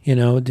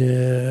 what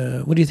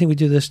do you think we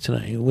do this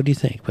tonight? What do you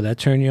think? Will that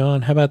turn you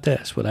on? How about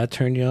this? Will that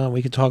turn you on?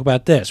 We could talk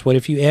about this. What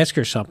if you ask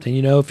her something?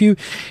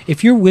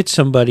 If you're with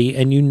somebody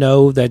and you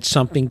know that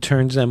something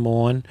turns them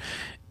on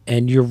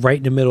and you're right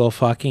in the middle of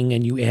fucking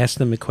and you ask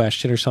them a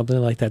question or something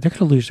like that, they're going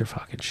to lose their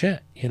fucking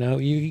shit.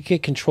 You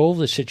get control of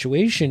the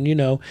situation,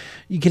 you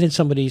get in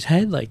somebody's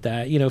head like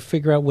that,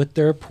 figure out what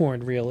their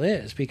porn reel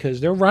is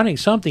because they're running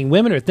something.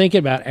 Women are thinking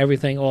about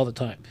everything all the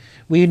time.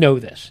 We know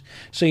this.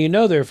 So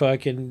they're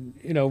fucking,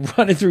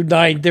 running through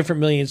 9 different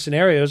million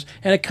scenarios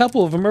and a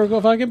couple of them are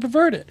going to fucking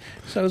pervert it.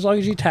 So as long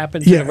as you tap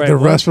into the right the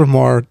rest of them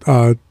are,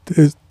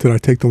 did I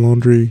take the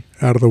laundry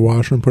out of the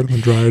washer and put it in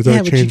the dryer? Did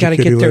I change the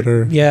kitty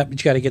litter? Yeah, but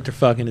you got to get their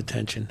fucking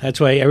attention. That's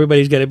why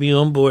everybody's got to be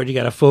on board. You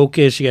got to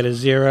focus. You got to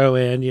zero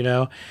in,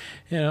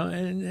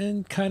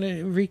 and kind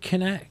of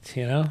reconnect,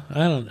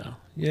 I don't know.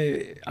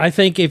 I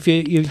think if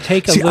you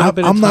take a little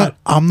bit of time.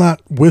 I'm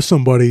not with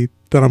somebody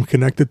that I'm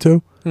connected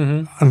to,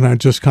 and I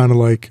just kind of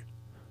like,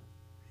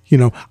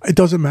 it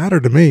doesn't matter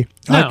to me.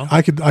 No.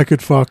 I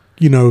could fuck,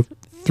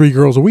 3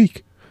 girls a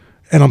week.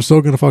 And I'm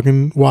still gonna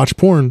fucking watch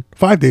porn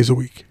 5 days a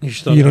week. You're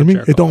still know what I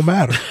mean? It don't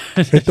matter.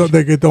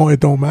 It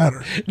don't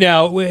matter.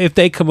 Now, if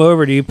they come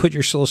over, do you put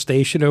your little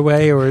station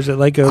away, or is it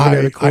like over there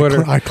in the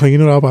corner? I clean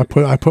it up. I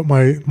put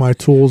my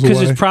tools away.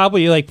 Because it's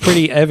probably like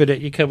pretty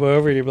evident. You come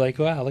over and you're like,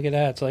 wow, look at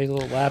that. It's like a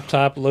little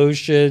laptop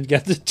lotion.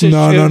 Got the tissues.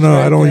 No.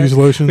 Right I don't use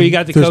lotion. But you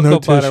got the cocoa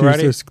butter,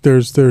 right?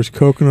 There's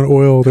coconut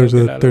oil.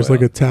 There's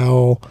like a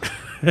towel.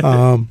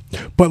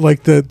 But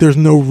like there's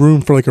no room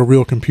for like a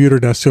real computer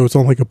desk, so it's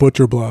on like a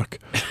butcher block.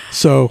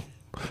 So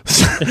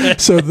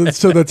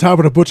the top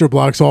of the butcher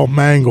block's all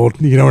mangled.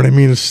 You know what I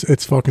mean?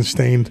 It's fucking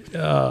stained.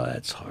 Oh,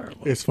 that's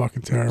horrible. It's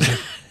fucking terrible.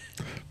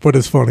 But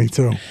it's funny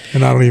too,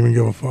 and I don't even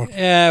give a fuck.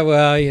 Yeah,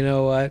 well, you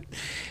know what?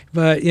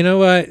 But you know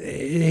what?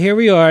 Here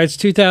we are. It's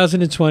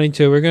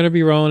 2022. We're going to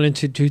be rolling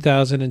into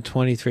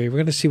 2023. We're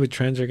going to see what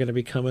trends are going to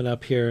be coming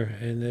up here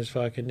in this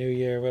fucking new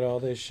year with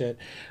all this shit.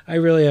 I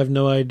really have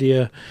no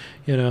idea,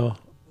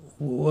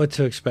 what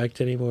to expect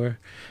anymore.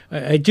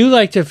 I do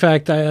like the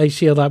fact I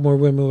see a lot more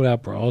women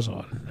without bras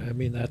on. I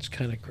mean, that's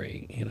kind of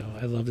great.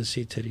 I love to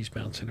see titties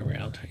bouncing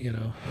around.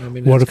 I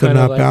mean, what if they're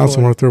not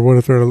bouncing? What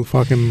if they're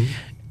fucking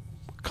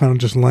kind of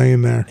just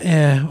laying there?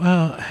 Yeah,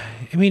 well,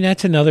 I mean,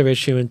 that's another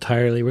issue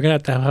entirely. We're going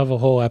to have a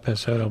whole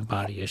episode on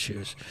body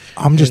issues.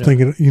 I'm just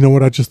thinking, you know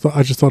what I just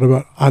thought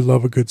about? I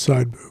love a good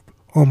side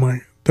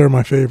boob. They're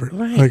my favorite.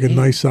 Right. Like a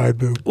nice side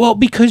boob. Well,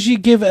 because you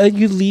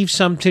leave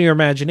some to your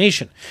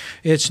imagination.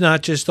 It's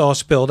not just all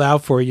spilled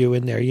out for you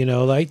in there,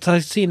 like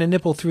I've seen a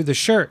nipple through the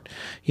shirt.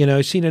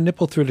 I've seen a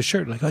nipple through the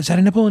shirt. Like, oh, is that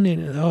a nipple?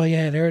 Oh,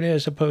 yeah, there it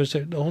is, opposed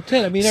to the whole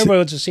titty. I mean, everybody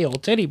wants to see a whole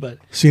titty, but...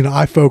 See, now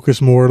I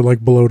focus more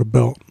like below the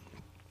belt.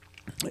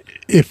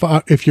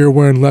 If you're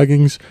wearing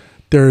leggings,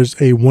 there's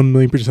a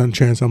 1,000,000%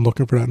 chance I'm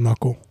looking for that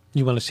knuckle.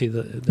 You want to see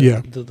the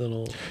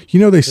little...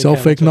 they sell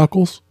fake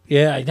knuckles?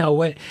 Yeah, I know.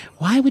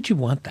 Why would you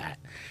want that?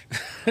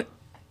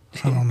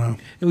 I don't know.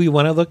 You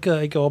want to look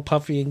like all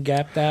puffy and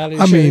gapped out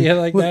and shit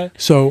like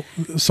that? So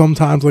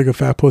sometimes like a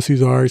fat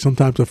pussy's alright,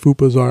 sometimes a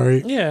fupa's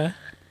alright. Yeah.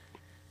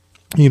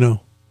 I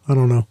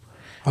don't know.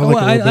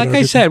 Like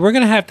I said, we're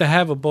going to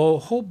have a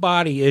whole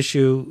body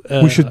issue.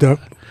 We should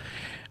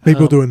maybe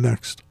we'll do it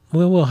next.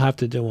 We'll have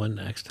to do one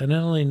next. I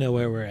don't really know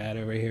where we're at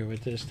over here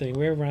with this thing.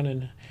 We're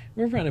running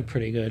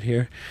pretty good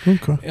here.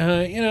 Okay.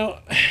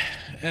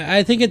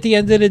 I think at the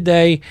end of the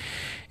day,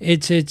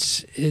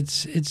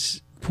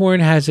 it's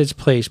porn has its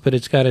place, but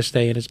it's got to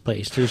stay in its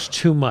place. There's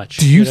too much.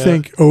 Do you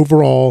think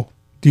overall?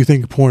 Do you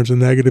think porn's a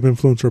negative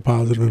influence or a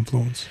positive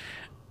influence?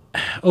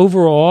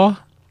 Overall,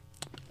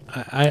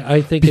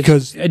 I think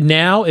because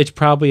now it's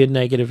probably a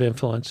negative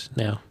influence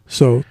now.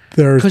 So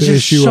there's the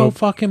issue so of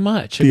fucking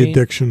much. The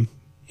addiction.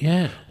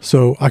 Yeah.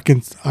 So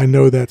I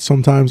know that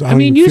sometimes I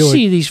mean, you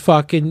see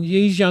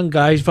these young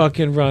guys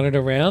fucking running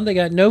around. They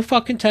got no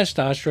fucking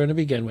testosterone to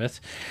begin with,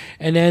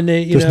 and then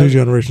this new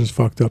generation's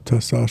fucked up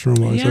testosterone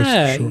wise. Yeah,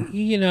 that's for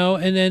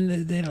sure. And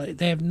then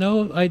they have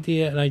no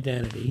idea and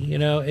identity.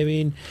 I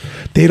mean,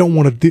 they don't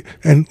want to.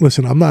 And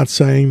listen, I'm not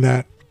saying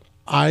that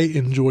I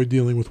enjoy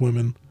dealing with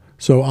women,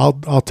 so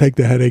I'll take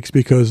the headaches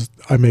because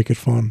I make it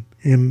fun,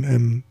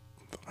 and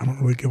I don't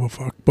really give a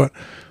fuck. But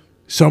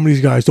some of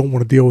these guys don't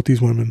want to deal with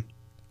these women.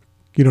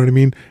 You know what I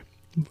mean?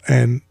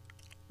 And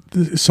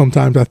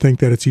sometimes I think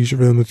that it's easier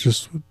for them to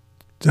just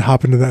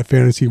hop into that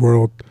fantasy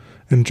world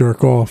and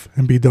jerk off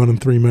and be done in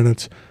 3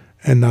 minutes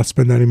and not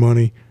spend any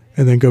money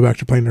and then go back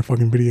to playing their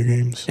fucking video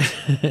games.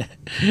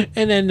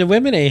 And then the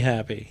women ain't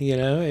happy,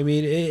 I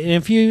mean,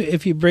 if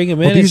you bring them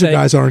in, these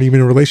guys aren't even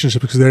in a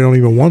relationship because they don't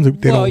even want to.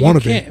 They don't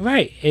want to be.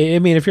 Right? I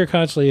mean, if you're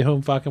constantly at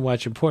home fucking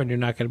watching porn, you're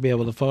not going to be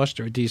able to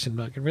foster a decent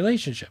fucking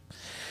relationship.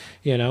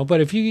 But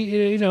if you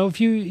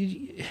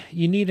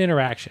need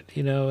interaction,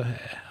 I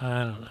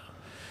don't know.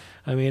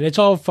 I mean, it's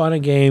all fun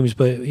and games,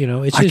 but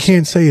it's just, I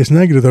can't say it's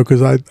negative though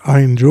because I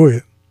enjoy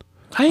it.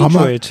 I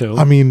enjoy it too.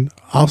 I mean,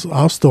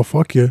 I'll still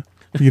fuck you.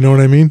 You know what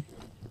I mean?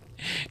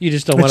 You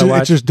just don't want to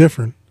watch. It's just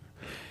different.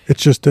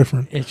 It's just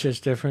different. It's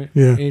just different.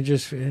 Yeah.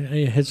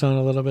 It hits on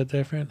a little bit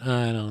different.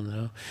 I don't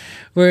know.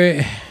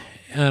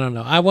 I don't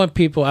know. I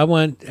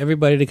want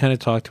everybody to kind of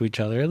talk to each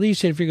other. At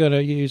least if you're going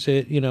to use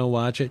it,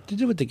 watch it, to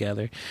do it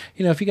together.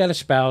 If you got a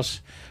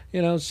spouse,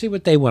 see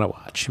what they want to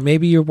watch.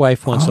 Maybe your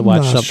wife wants to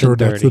watch something sure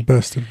dirty. That's the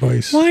best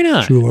advice. Why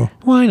not? Chulo.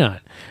 Why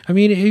not? I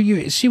mean,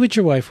 you see what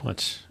your wife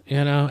wants.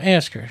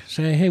 Ask her.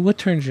 Say, hey, what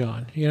turns you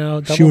on?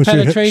 Double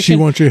penetration. She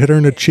wants you to hit her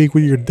in the cheek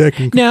with your dick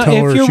and tell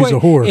her she's a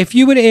whore. If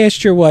you would have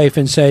asked your wife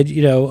and said,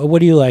 what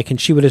do you like? And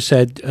she would have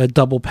said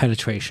double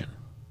penetration.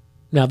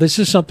 Now, this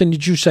is something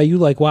that you say you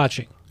like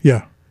watching.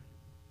 Yeah.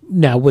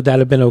 Now, would that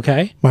have been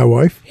okay? My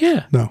wife?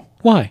 Yeah. No.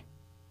 Why?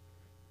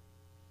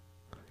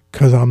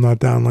 Because I'm not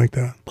down like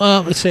that.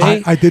 Well, see,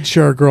 I did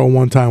share a girl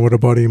one time with a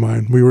buddy of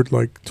mine. We were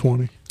like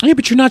 20. Yeah,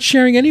 but you're not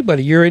sharing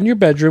anybody. You're in your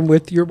bedroom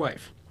with your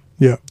wife.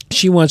 Yeah.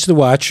 She wants to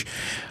watch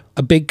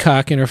a big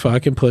cock in her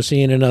fucking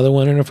pussy and another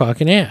one in her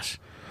fucking ass.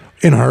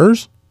 In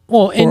hers?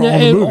 Well, on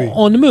the movie?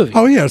 On the movie.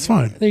 Oh, yeah, it's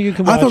fine. You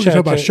can I thought you were talking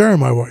about sharing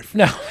my wife.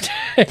 No.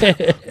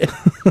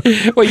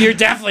 Well, you're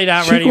definitely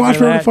not she ready can watch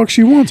for whatever the fuck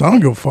she wants. I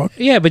don't give a fuck.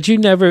 Yeah, but you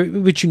never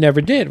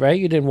did, right?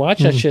 You didn't watch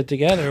that shit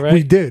together, right?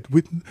 We did.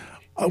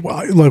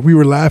 Like we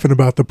were laughing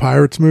about the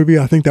Pirates movie.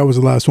 I think that was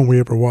the last one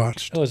we ever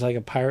watched. It was like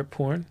a pirate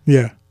porn.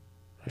 Yeah.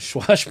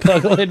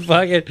 Swashbuckling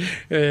fucking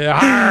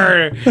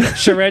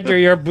surrender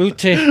your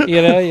booty,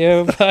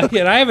 you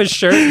fucking. I have a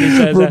shirt that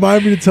says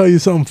Remind me to tell you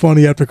something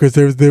funny after because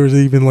there was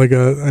even like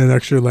an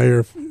extra layer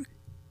of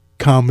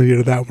comedy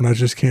to that one. I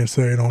just can't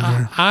say it on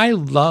here. I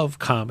love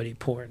comedy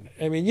porn.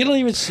 I mean, you don't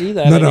even see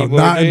that. No, anymore,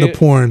 not in the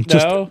porn.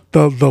 Just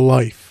the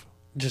life.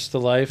 Just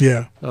the life.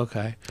 Yeah.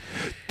 Okay.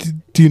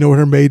 Do you know what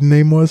her maiden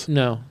name was?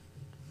 No.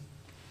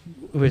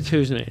 With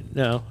whose name?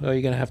 No. Oh,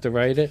 you're gonna have to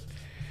write it.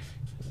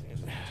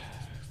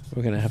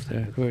 We're gonna have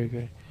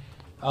to.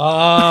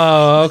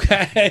 Oh,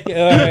 okay.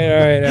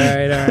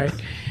 All right.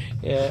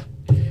 Yeah.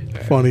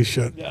 Funny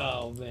shit.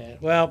 Oh man.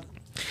 Well,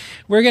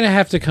 we're gonna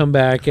have to come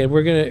back, and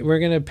we're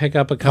gonna pick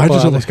up a I couple.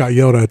 just almost got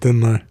yelled at,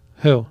 didn't I?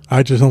 Who?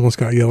 I just almost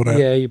got yelled at.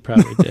 Yeah, you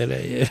probably did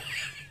it.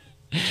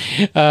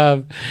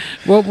 Yeah.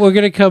 Well, we're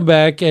going to come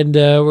back, and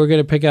we're going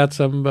to pick out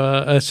some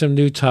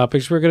new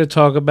topics. We're going to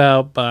talk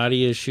about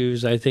body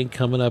issues, I think,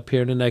 coming up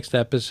here in the next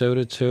episode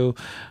or two.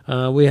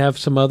 We have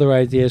some other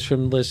ideas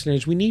from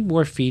listeners. We need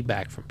more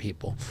feedback from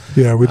people.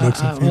 Yeah, we'd like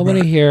some I feedback. want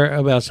to hear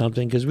about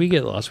something because we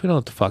get lost. We don't know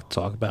what the fuck to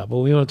talk about, but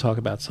we want to talk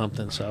about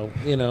something. So,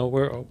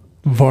 we're...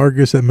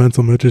 Vargas at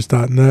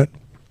mentalmidgets.net.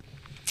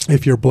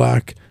 If you're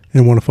black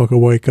and want to fuck a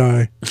white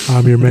guy,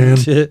 I'm your man.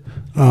 to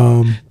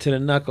the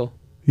knuckle.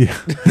 Yeah.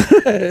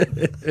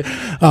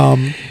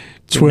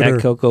 Twitter,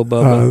 Cocoa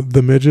Bubba.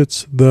 the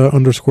midgets, the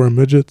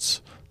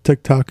 _midgets.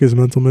 TikTok is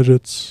mental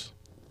midgets.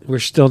 We're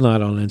still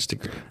not on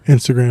Instagram.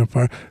 Instagram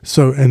fire.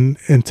 So and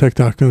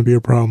TikTok going to be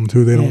a problem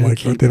too. They don't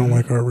Yeah, they don't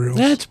like our reels.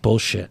 That's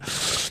bullshit.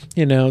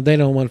 They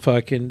don't want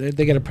fucking.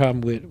 They got a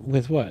problem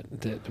with what?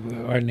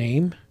 Our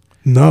name?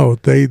 No,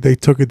 they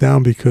took it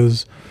down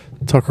because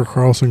Tucker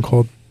Carlson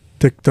called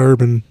Dick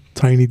Durbin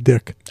Tiny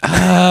Dick.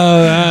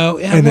 Oh,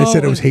 yeah, and they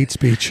said it was hate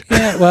speech.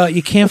 Yeah, well,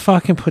 you can't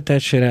fucking put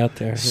that shit out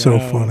there. So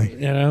funny.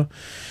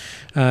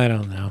 I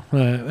don't know.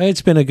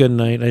 It's been a good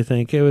night, I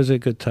think. It was a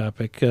good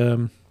topic.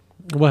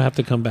 We'll have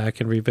to come back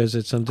and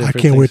revisit some different I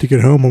can't wait to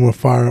get home. I'm going to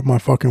fire up my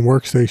fucking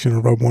workstation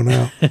and rub one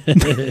out.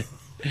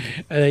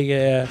 I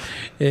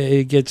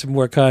think get some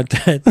more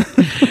content.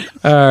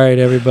 All right,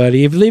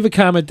 everybody. If you leave a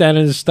comment down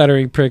in the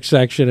Stuttering Prick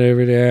section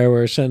over there,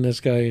 or send this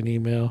guy an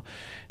email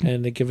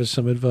and give us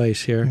some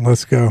advice here.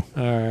 Let's go.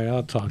 All right,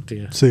 I'll talk to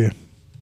you. See you.